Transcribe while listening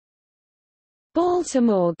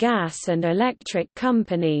Baltimore Gas and Electric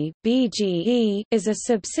Company (BGE) is a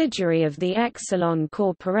subsidiary of the Exelon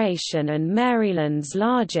Corporation and Maryland's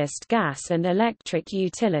largest gas and electric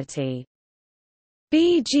utility.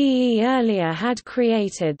 BGE earlier had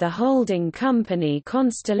created the holding company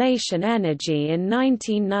Constellation Energy in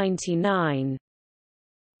 1999.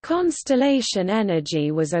 Constellation Energy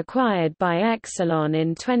was acquired by Exelon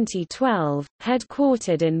in 2012.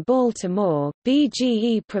 Headquartered in Baltimore,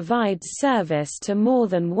 BGE provides service to more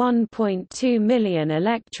than 1.2 million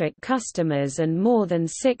electric customers and more than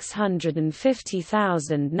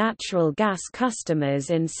 650,000 natural gas customers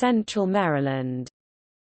in central Maryland.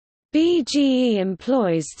 BGE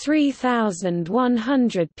employs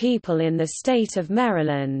 3,100 people in the state of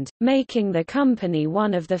Maryland, making the company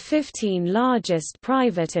one of the 15 largest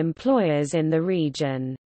private employers in the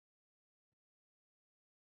region.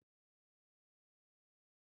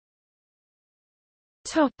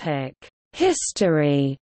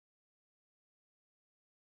 History.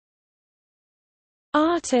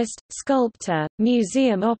 Artist, sculptor,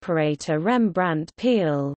 museum operator Rembrandt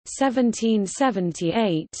Peale,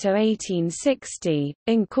 1778–1860,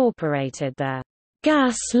 incorporated the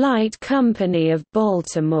Gas Light Company of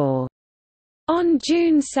Baltimore on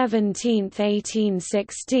June 17,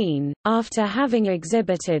 1816, after having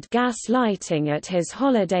exhibited gas lighting at his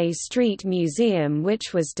Holiday Street Museum,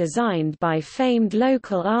 which was designed by famed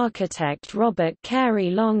local architect Robert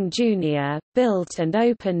Carey Long, Jr., built and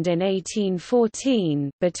opened in 1814,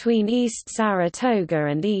 between East Saratoga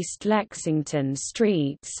and East Lexington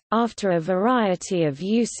Streets, after a variety of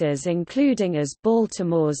uses including as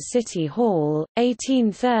Baltimore's City Hall,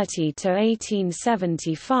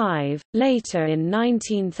 1830–1875, later in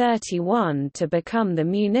 1931 to become the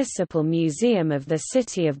Municipal Museum of the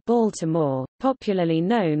City of Baltimore, popularly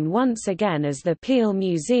known once again as the Peale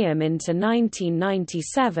Museum into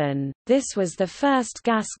 1997. This was the first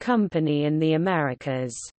gas company in the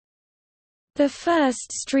Americas. The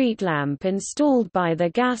first street lamp installed by the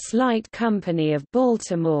Gas Light Company of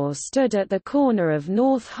Baltimore stood at the corner of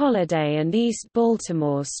North Holiday and East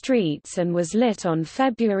Baltimore Streets and was lit on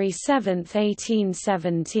February 7,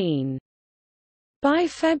 1817. By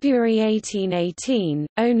February 1818,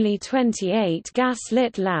 only 28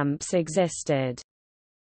 gas-lit lamps existed.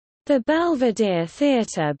 The Belvedere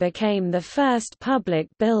Theatre became the first public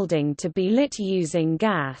building to be lit using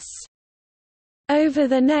gas. Over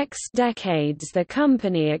the next decades the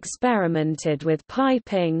company experimented with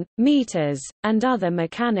piping, meters, and other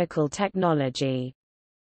mechanical technology.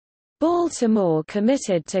 Baltimore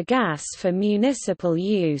committed to gas for municipal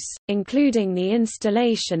use, including the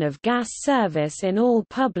installation of gas service in all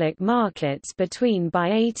public markets by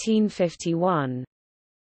 1851.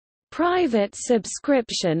 Private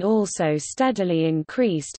subscription also steadily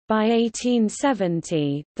increased. By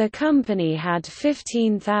 1870, the company had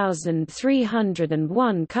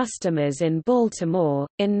 15,301 customers in Baltimore.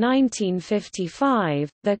 In 1955,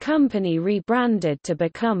 the company rebranded to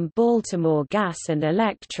become Baltimore Gas and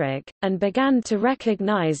Electric, and began to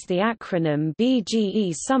recognize the acronym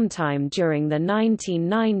BGE sometime during the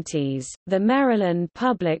 1990s. The Maryland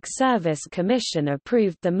Public Service Commission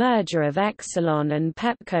approved the merger of Exelon and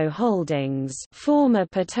Pepco Holdings, former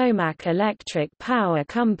Potomac Electric Power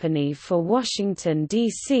Company, for Washington,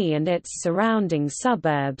 D.C. and its surrounding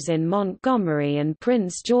suburbs in Montgomery and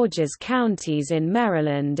Prince George's counties in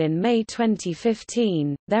Maryland in May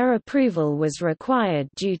 2015. Their approval was required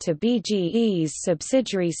due to BGE's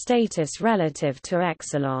subsidiary status relative to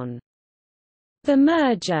Exelon. The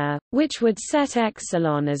merger, which would set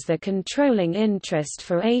Exelon as the controlling interest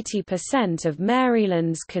for 80% of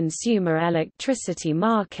Maryland's consumer electricity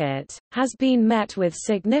market, has been met with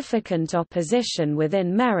significant opposition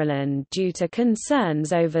within Maryland due to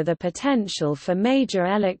concerns over the potential for major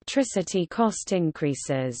electricity cost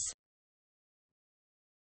increases.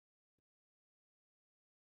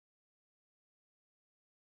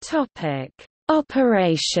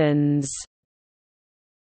 Operations.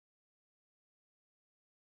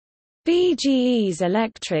 BGE's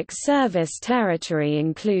electric service territory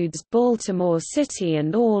includes Baltimore City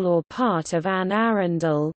and all or part of Anne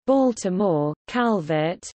Arundel, Baltimore,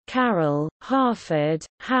 Calvert, Carroll, Harford,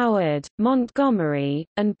 Howard, Montgomery,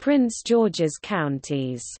 and Prince George's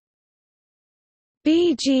counties.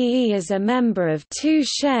 BGE is a member of two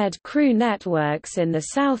shared crew networks in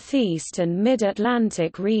the Southeast and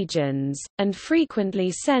Mid-Atlantic regions, and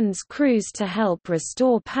frequently sends crews to help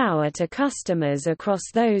restore power to customers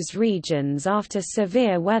across those regions after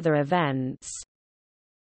severe weather events.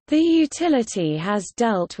 The utility has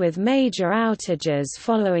dealt with major outages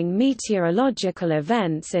following meteorological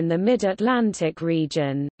events in the Mid-Atlantic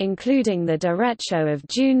region, including the derecho of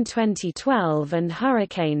June 2012 and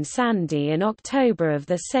Hurricane Sandy in October of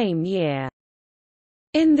the same year.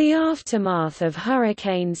 In the aftermath of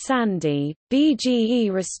Hurricane Sandy,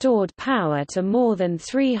 BGE restored power to more than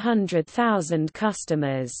 300,000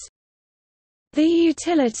 customers. The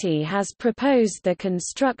utility has proposed the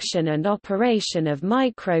construction and operation of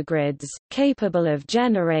microgrids, capable of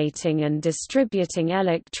generating and distributing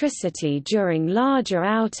electricity during larger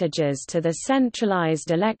outages to the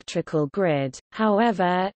centralized electrical grid.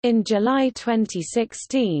 However, in July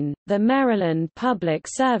 2016, the Maryland Public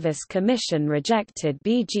Service Commission rejected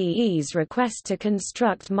BGE's request to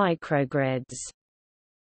construct microgrids.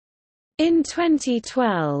 In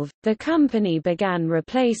 2012, the company began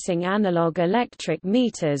replacing analog electric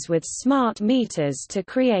meters with smart meters to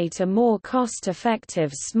create a more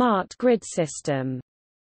cost-effective smart grid system.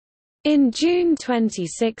 In June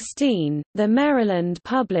 2016, the Maryland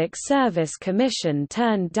Public Service Commission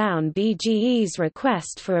turned down BGE's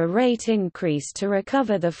request for a rate increase to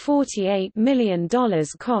recover the $48 million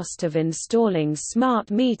cost of installing smart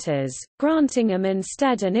meters, granting them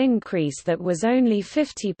instead an increase that was only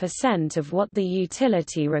 50% of what the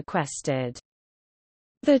utility requested.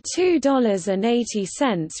 The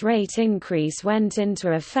 $2.80 rate increase went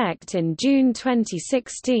into effect in June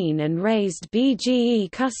 2016 and raised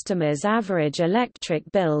BGE customers' average electric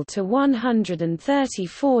bill to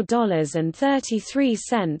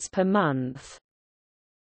 $134.33 per month.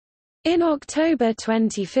 In October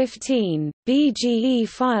 2015, BGE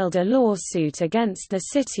filed a lawsuit against the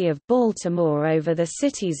City of Baltimore over the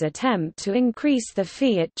city's attempt to increase the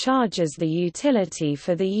fee it charges the utility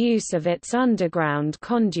for the use of its underground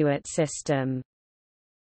conduit system.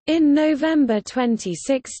 In November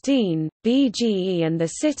 2016, BGE and the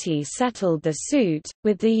city settled the suit,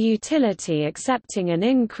 with the utility accepting an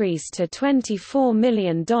increase to $24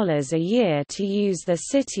 million a year to use the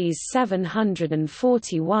city's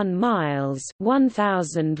 741 miles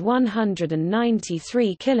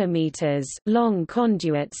 (1,193 kilometers) long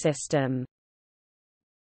conduit system.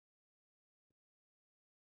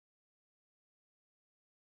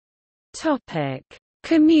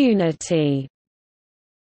 Community.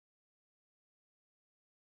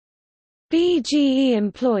 BGE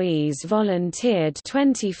employees volunteered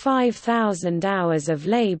 25,000 hours of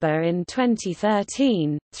labor in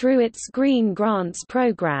 2013. Through its Green Grants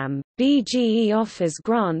program, BGE offers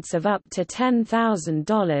grants of up to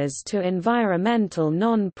 $10,000 to environmental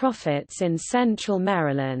non-profits in Central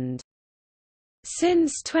Maryland.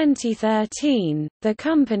 Since 2013, the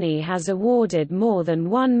company has awarded more than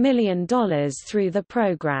 $1 million through the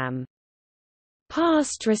program.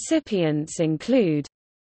 Past recipients include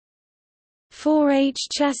 4-H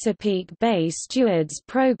Chesapeake Bay Stewards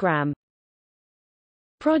Program,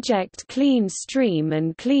 Project Clean Stream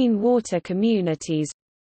and Clean Water Communities,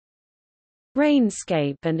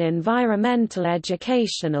 Rainscape and Environmental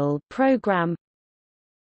Educational Program,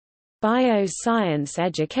 Bioscience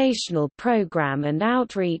Educational Program and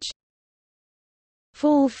Outreach,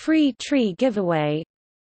 Fall Free Tree Giveaway,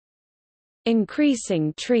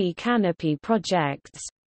 Increasing Tree Canopy Projects,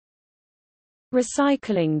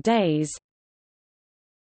 Recycling Days,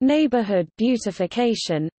 Neighborhood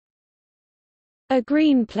Beautification, A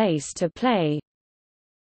Green Place to Play,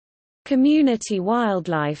 Community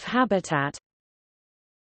Wildlife Habitat,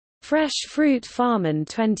 Fresh Fruit Farm. In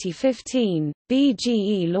 2015,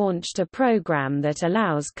 BGE launched a program that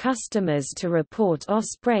allows customers to report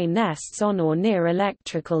osprey nests on or near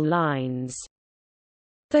electrical lines.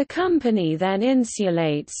 The company then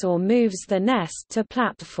insulates or moves the nest to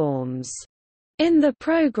platforms. In the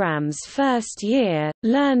program's first year,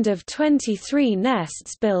 learned of 23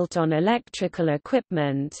 nests built on electrical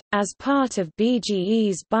equipment. As part of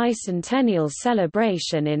BGE's bicentennial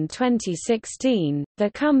celebration in 2016, the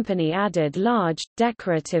company added large,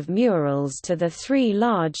 decorative murals to the 3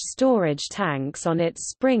 large storage tanks on its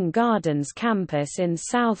Spring Gardens campus in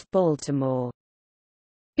South Baltimore.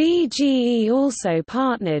 BGE also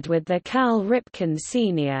partnered with the Cal Ripken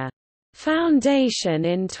Sr. Foundation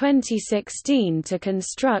in 2016 to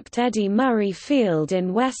construct Eddie Murray Field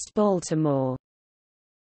in West Baltimore.